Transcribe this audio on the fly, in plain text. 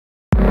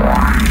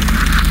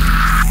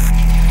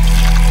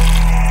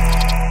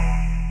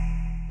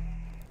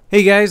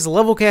Hey guys,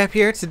 LevelCap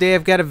here. Today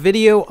I've got a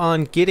video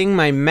on getting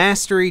my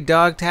mastery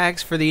dog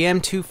tags for the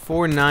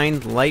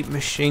M249 light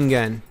machine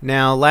gun.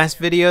 Now, last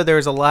video there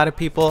was a lot of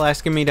people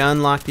asking me to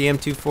unlock the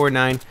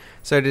M249,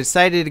 so I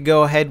decided to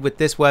go ahead with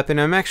this weapon.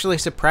 I'm actually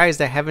surprised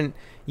I haven't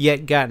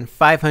yet gotten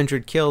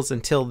 500 kills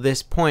until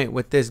this point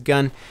with this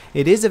gun.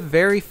 It is a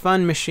very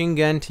fun machine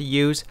gun to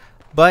use,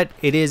 but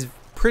it is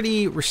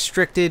pretty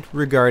restricted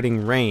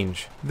regarding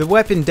range. The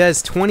weapon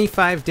does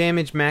 25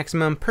 damage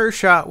maximum per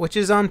shot, which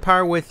is on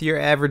par with your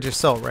average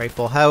assault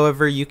rifle.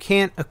 However, you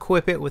can't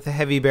equip it with a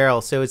heavy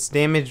barrel, so its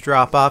damage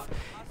drop off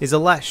is a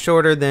lot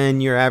shorter than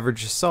your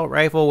average assault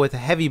rifle with a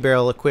heavy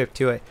barrel equipped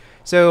to it.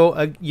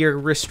 So you're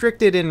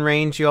restricted in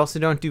range. You also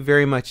don't do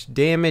very much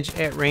damage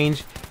at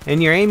range,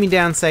 and your aiming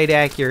down sight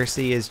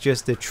accuracy is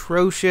just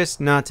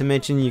atrocious, not to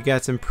mention you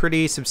got some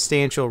pretty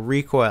substantial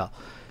recoil.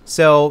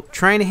 So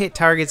trying to hit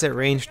targets at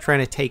range, trying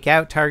to take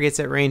out targets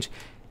at range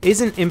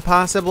isn't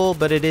impossible,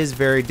 but it is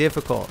very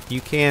difficult.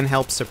 You can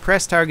help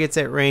suppress targets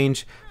at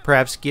range,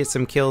 perhaps get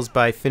some kills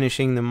by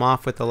finishing them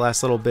off with the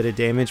last little bit of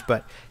damage,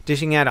 but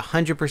dishing out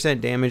 100%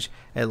 damage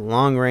at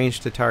long range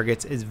to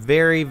targets is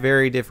very,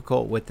 very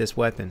difficult with this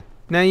weapon.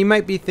 Now you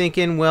might be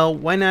thinking, well,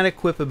 why not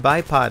equip a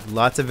bipod?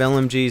 Lots of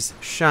LMGs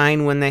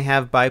shine when they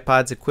have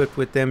bipods equipped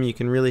with them. You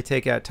can really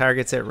take out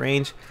targets at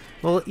range.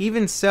 Well,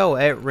 even so,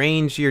 at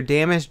range, your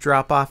damage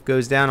drop-off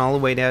goes down all the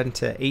way down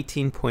to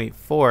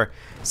 18.4.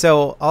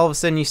 So all of a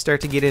sudden you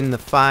start to get in the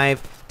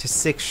 5 to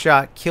 6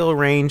 shot kill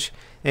range,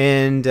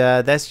 and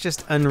that's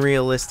just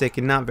unrealistic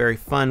and not very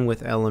fun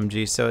with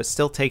LMG, so it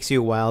still takes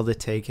you a while to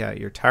take out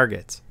your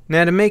targets.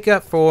 Now, to make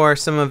up for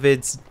some of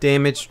its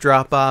damage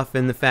drop-off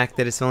and the fact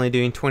that it's only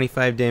doing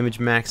 25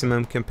 damage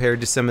maximum compared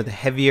to some of the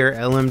heavier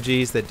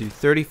LMGs that do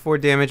 34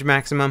 damage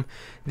maximum,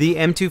 the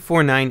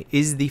M249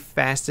 is the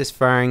fastest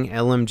firing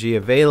LMG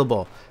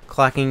available,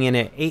 clocking in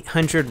at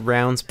 800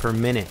 rounds per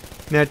minute.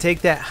 Now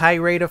take that high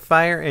rate of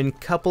fire and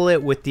couple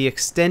it with the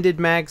extended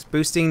mags,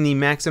 boosting the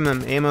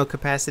maximum ammo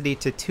capacity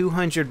to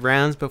 200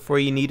 rounds before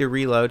you need to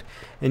reload,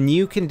 and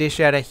you can dish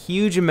out a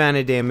huge amount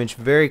of damage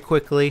very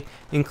quickly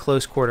in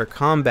close quarter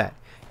combat.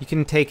 You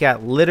can take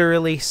out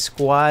literally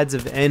squads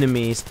of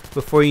enemies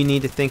before you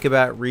need to think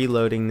about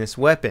reloading this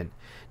weapon.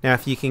 Now,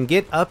 if you can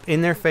get up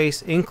in their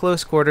face in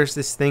close quarters,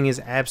 this thing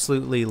is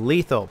absolutely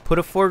lethal. Put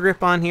a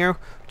foregrip on here,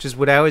 which is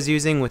what I was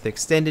using with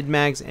extended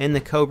mags and the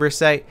Cobra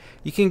sight.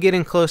 You can get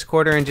in close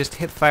quarter and just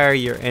hip fire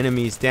your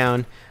enemies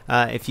down.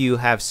 If you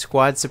have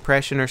squad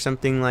suppression or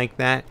something like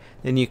that,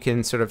 then you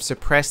can sort of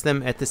suppress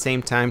them at the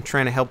same time,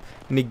 trying to help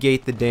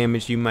negate the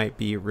damage you might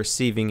be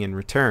receiving in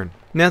return.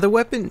 Now, the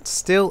weapon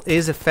still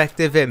is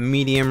effective at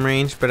medium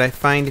range, but I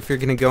find if you're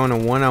going to go in a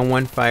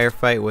one-on-one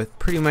firefight with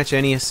pretty much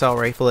any assault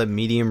rifle at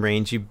medium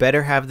range, you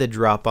better have the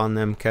drop on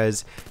them,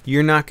 because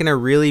you're not going to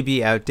really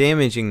be out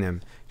damaging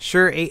them.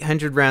 Sure,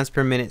 800 rounds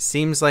per minute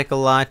seems like a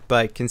lot,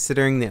 but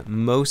considering that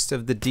most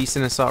of the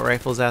decent assault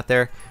rifles out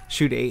there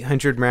shoot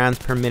 800 rounds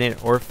per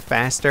minute or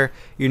faster,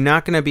 you're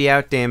not going to be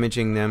out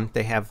damaging them.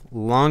 They have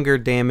longer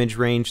damage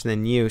range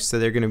than you, so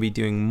they're going to be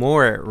doing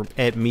more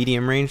at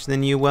medium range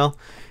than you will.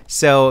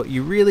 So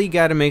you really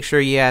got to make sure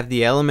you have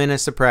the element of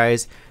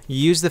surprise.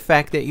 Use the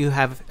fact that you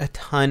have a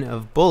ton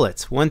of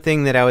bullets. One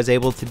thing that I was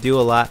able to do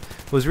a lot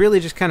was really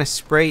just kind of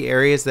spray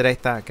areas that I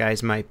thought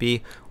guys might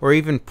be, or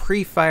even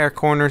pre-fire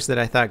corners that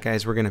I thought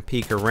guys were going to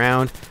peek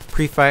around,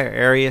 pre-fire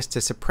areas to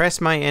suppress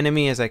my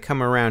enemy as I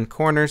come around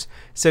corners.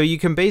 So you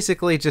can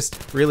basically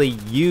just really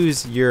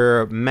use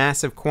your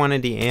massive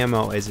quantity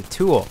ammo as a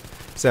tool.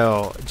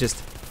 So just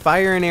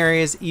fire in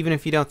areas even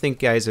if you don't think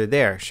guys are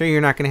there. Sure,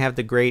 you're not going to have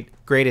the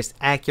greatest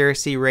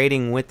accuracy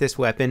rating with this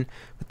weapon,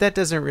 but that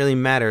doesn't really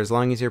matter as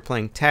long as you're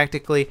playing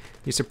tactically.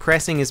 You're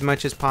suppressing as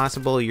much as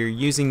possible. You're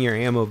using your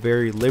ammo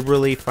very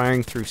liberally,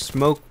 firing through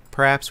smoke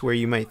perhaps where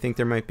you might think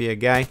there might be a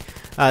guy.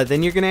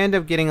 Then you're going to end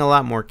up getting a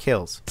lot more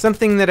kills.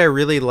 Something that I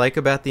really like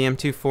about the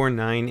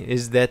M249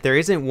 is that there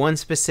isn't one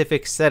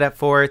specific setup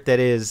for it that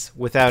is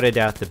without a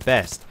doubt the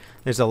best.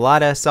 There's a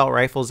lot of assault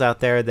rifles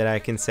out there that I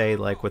can say,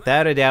 like,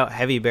 without a doubt,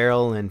 heavy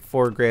barrel and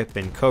foregrip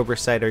and Cobra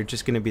sight are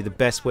just going to be the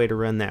best way to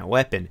run that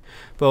weapon.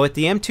 But with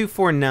the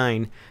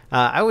M249,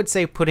 I would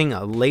say putting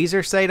a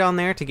laser sight on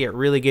there to get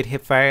really good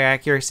hipfire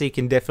accuracy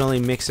can definitely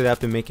mix it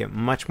up and make it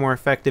much more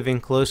effective in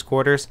close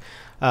quarters.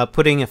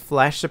 Putting a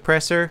flash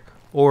suppressor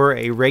or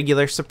a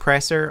regular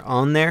suppressor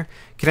on there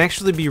can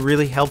actually be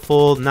really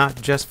helpful,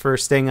 not just for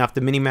staying off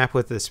the minimap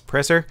with the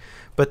suppressor,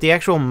 but the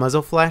actual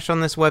muzzle flash on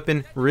this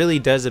weapon really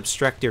does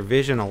obstruct your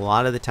vision a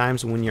lot of the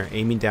times when you're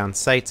aiming down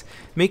sights,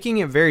 making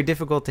it very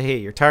difficult to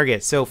hit your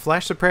target. So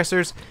flash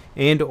suppressors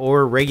and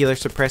or regular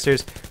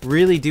suppressors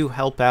really do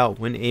help out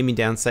when aiming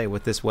down sight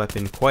with this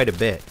weapon quite a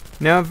bit.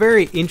 Now, a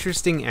very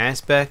interesting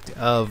aspect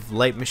of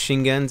light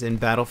machine guns in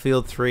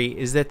Battlefield 3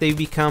 is that they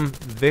become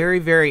very,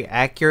 very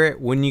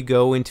accurate when you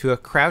go into a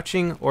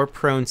crouching or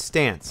prone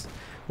stance.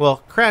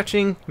 Well,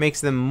 crouching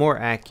makes them more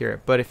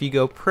accurate, but if you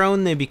go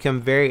prone, they become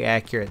very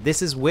accurate.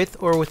 This is with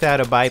or without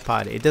a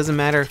bipod. It doesn't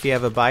matter if you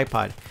have a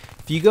bipod.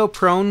 If If you go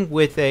prone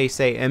with a,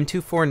 say,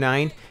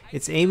 M249,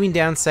 its aiming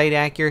down sight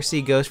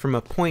accuracy goes from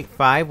a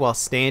 0.5 while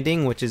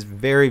standing, which is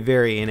very,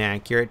 very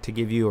inaccurate. To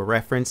give you a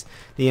reference,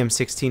 the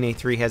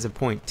M16A3 has a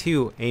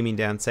 0.2 aiming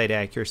down sight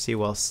accuracy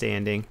while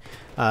standing.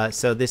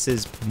 So this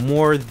is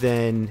more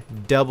than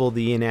double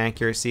the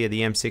inaccuracy of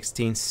the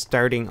M16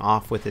 starting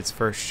off with its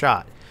first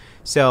shot.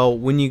 So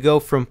when you go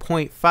from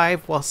 0.5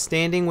 while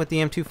standing with the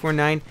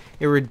M249,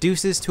 it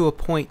reduces to a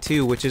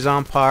 0.2, which is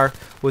on par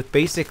with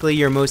basically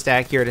your most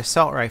accurate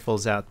assault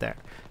rifles out there.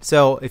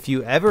 So if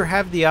you ever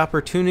have the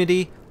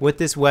opportunity with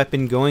this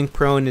weapon, going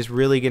prone is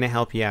really going to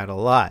help you out a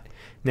lot.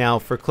 Now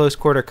for close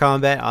quarter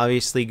combat,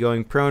 obviously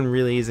going prone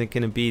really isn't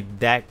going to be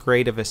that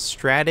great of a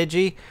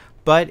strategy,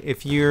 but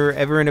if you're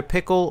ever in a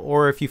pickle,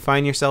 or if you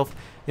find yourself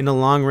in a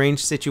long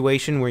range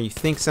situation where you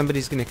think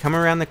somebody's going to come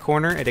around the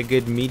corner at a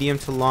good medium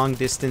to long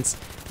distance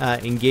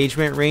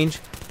engagement range,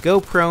 go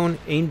prone,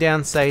 aim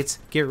down sights,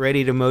 get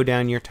ready to mow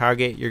down your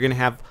target. You're going to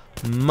have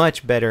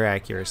much better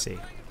accuracy.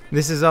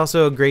 This is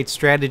also a great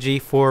strategy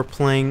for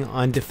playing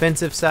on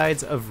defensive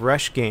sides of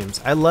rush games.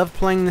 I love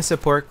playing the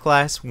support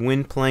class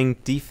when playing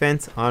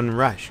defense on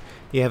rush.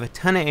 You have a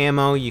ton of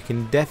ammo, you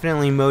can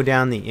definitely mow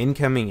down the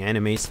incoming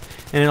enemies,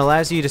 and it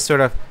allows you to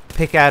sort of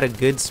pick out a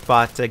good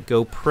spot to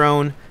go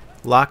prone,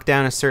 lock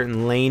down a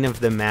certain lane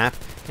of the map,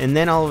 and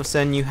then all of a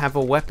sudden you have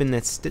a weapon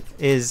that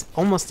is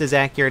almost as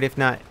accurate, if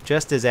not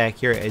just as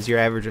accurate, as your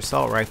average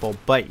assault rifle,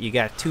 but you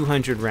got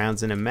 200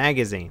 rounds in a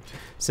magazine.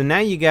 So now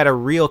you got a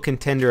real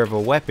contender of a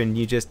weapon,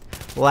 you just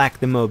lack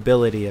the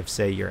mobility of,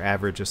 say, your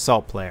average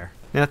assault player.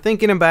 Now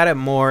thinking about it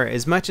more,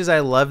 as much as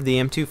I love the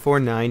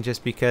M249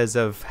 just because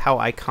of how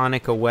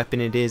iconic a weapon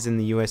it is in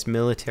the US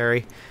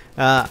military,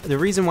 the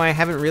reason why I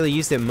haven't really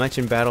used it much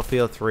in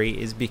Battlefield 3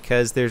 is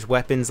because there's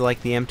weapons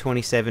like the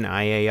M27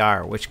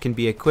 IAR, which can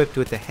be equipped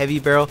with a heavy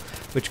barrel,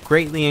 which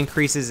greatly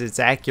increases its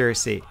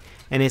accuracy.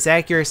 And its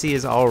accuracy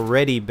is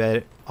already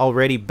better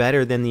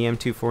than the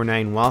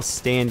M249 while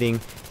standing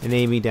and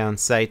aiming down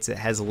sights. It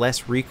has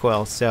less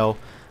recoil, so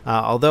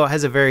although it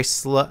has a very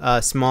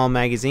small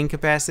magazine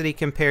capacity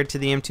compared to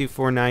the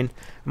M249,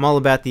 I'm all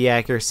about the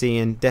accuracy,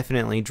 and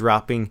definitely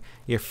dropping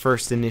your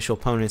first initial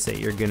opponents that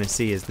you're going to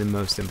see is the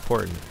most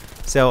important.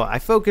 So I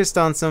focused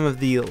on some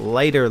of the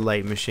lighter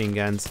light machine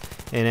guns,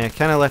 and I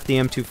kind of left the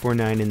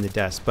M249 in the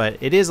dust. But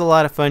it is a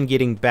lot of fun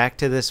getting back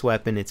to this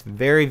weapon. It's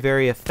very,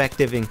 very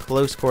effective in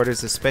close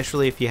quarters,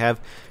 especially if you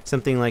have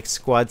something like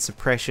squad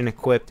suppression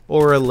equipped,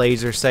 or a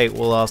laser sight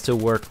will also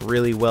work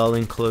really well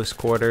in close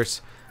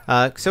quarters.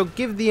 So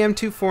give the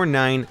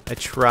M249 a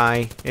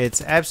try.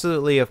 It's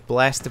absolutely a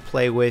blast to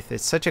play with.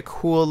 It's such a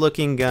cool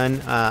looking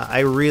gun. I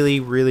really,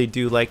 really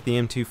do like the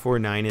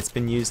M249. It's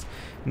been used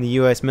in the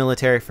US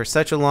military for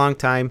such a long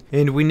time,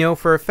 and we know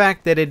for a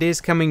fact that it is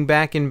coming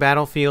back in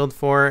Battlefield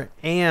 4,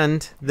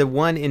 and the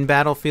one in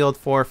Battlefield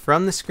 4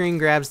 from the screen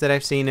grabs that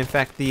I've seen. In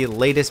fact, the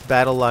latest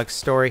battle log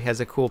story has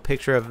a cool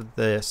picture of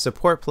the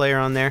support player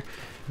on there.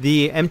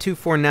 The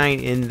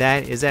M249 in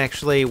that is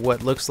actually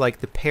what looks like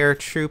the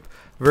paratroop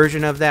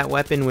version of that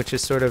weapon, which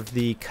is sort of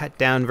the cut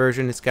down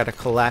version. It's got a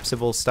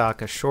collapsible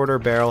stock, a shorter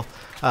barrel.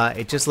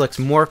 It just looks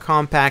more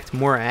compact,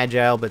 more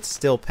agile, but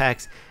still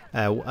packs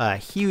a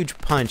huge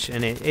punch,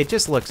 and it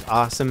just looks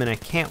awesome, and I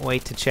can't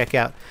wait to check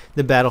out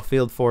the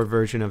Battlefield 4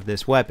 version of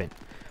this weapon.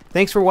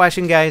 Thanks for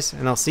watching, guys,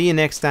 and I'll see you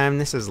next time.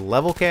 This is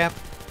LevelCap,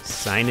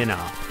 signing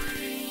off.